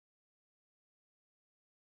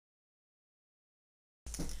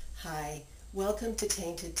Hi, welcome to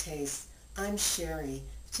Tainted Tastes. I'm Sheri.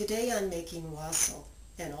 Today I'm making wassail,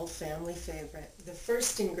 an old family favorite. The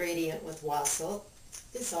first ingredient with wassail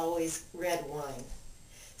is always red wine.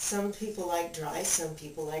 Some people like dry, some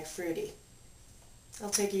people like fruity.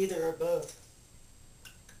 I'll take either or both.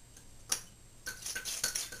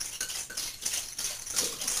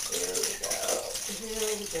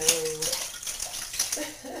 There we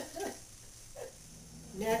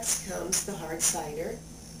go. Next comes the hard cider.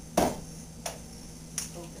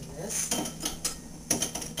 Open this.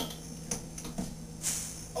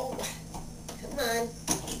 Oh, come on.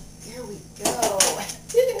 There we go.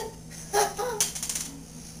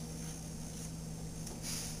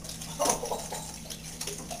 Oh.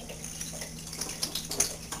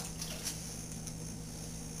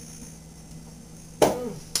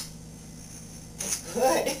 That's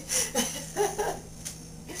good.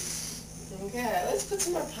 Okay, let's put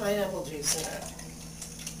some more pineapple juice in it.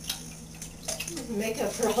 Make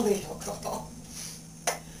up for all the alcohol.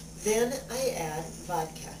 Then I add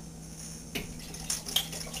vodka.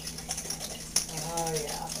 Oh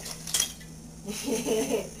yeah.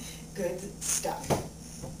 Good stuff.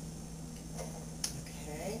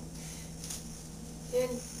 Okay.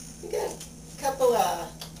 And you got a couple of,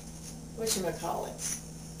 whatchamacallits,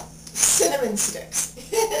 cinnamon sticks.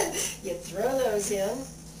 You throw those in.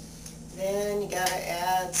 Then you gotta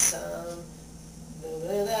add some, little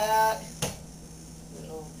bit of that.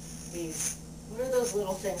 What are those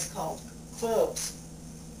little things called? Cloves.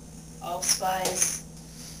 Allspice.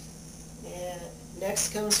 And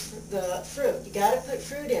next comes the fruit. You gotta put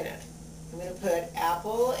fruit in it. I'm gonna put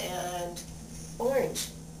apple and orange.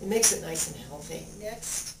 It makes it nice and healthy.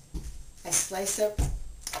 Next, I slice up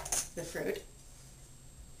the fruit.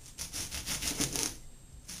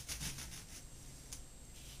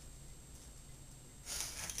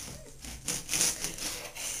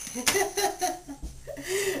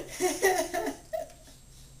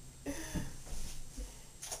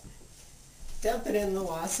 Dump it in the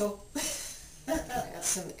wassail. Add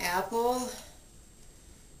some apple.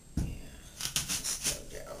 Yeah,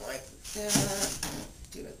 just go down like that.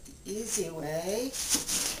 Do it the easy way.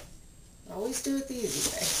 Always do it the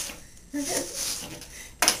easy way.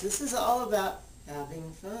 This is all about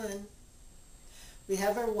having fun. We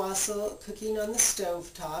have our wassail cooking on the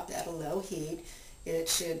stove top at a low heat. It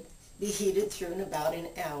should be heated through in about an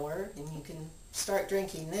hour, and you can start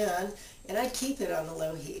drinking then. And I keep it on a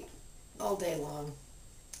low heat all day long.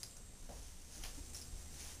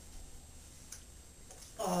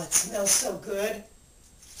 Oh, it smells so good.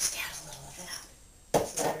 Just add a little of that.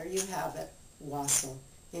 So there you have it, wassail.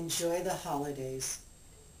 Enjoy the holidays.